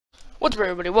What's up,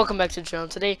 everybody? Welcome back to the channel.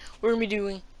 Today we're gonna be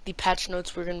doing the patch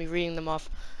notes. We're gonna be reading them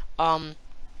off. A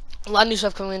lot of new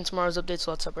stuff coming in tomorrow's update, so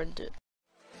let's hop right into it.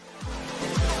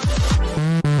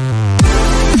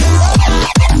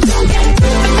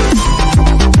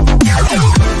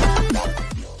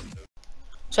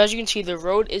 So as you can see, the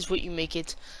road is what you make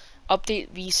it. Update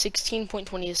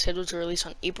v16.20 is scheduled to release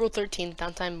on April 13th.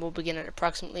 Downtime will begin at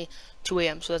approximately 2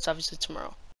 a.m. So that's obviously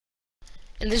tomorrow.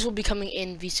 And this will be coming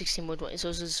in v16.20. So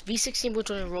this is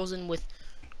v16.20 rolls in with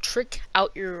Trick Out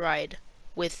Your Ride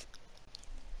with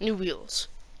new wheels.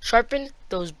 Sharpen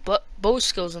those bow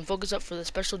skills and focus up for the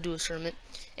special duos tournament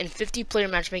and 50-player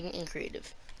matchmaking in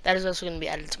creative. That is also going to be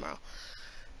added tomorrow.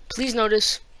 Please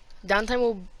notice, downtime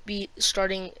will be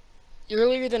starting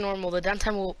earlier than normal. The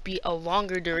downtime will be a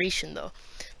longer duration though.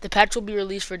 The patch will be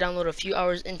released for download a few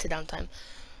hours into downtime.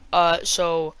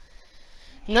 So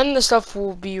none of the stuff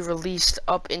will be released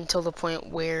up until the point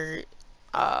where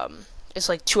it's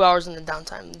like 2 hours into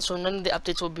downtime. So none of the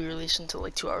updates will be released until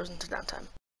like 2 hours into downtime.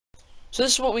 So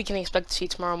this is what we can expect to see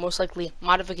tomorrow. Most likely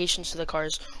modifications to the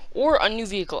cars or a new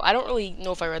vehicle. I don't really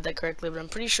know if I read that correctly, but I'm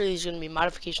pretty sure these are going to be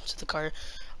modifications to the car.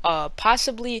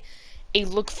 Possibly a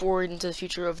look forward into the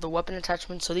future of the weapon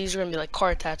attachments. So these are going to be like car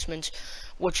attachments,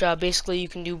 which basically you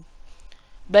can do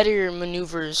better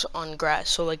maneuvers on grass.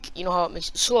 So like, you know how it makes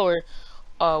it slower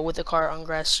with the car on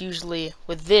grass. Usually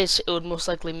with this, it would most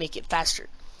likely make it faster,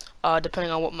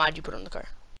 depending on what mod you put on the car.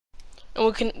 And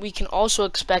what we can also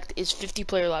expect is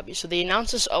 50-player lobbies. So they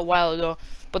announced this a while ago,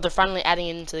 but they're finally adding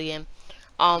it into the game.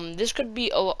 This could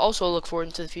be also a look forward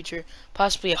into the future,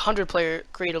 possibly 100-player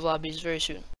creative lobbies very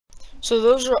soon. So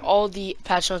those are all the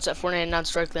patch notes that Fortnite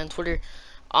announced directly on Twitter.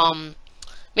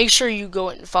 Make sure you go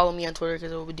and follow me on Twitter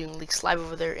because I will be doing leaks live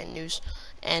over there and news.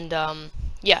 And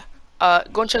yeah,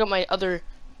 go and check out my other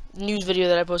news video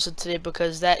that I posted today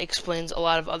because that explains a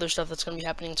lot of other stuff that's going to be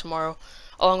happening tomorrow,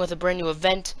 along with a brand new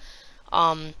event.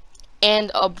 And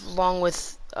along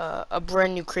with a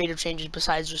brand new creative changes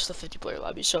besides just the 50-player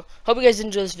lobby. So hope you guys did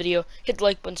enjoy this video. Hit the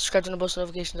like button, subscribe to the post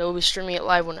notifications. I will be streaming it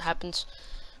live when it happens.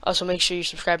 Also make sure you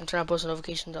subscribe and turn on post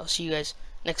notifications. I'll see you guys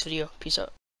next video. Peace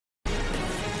out.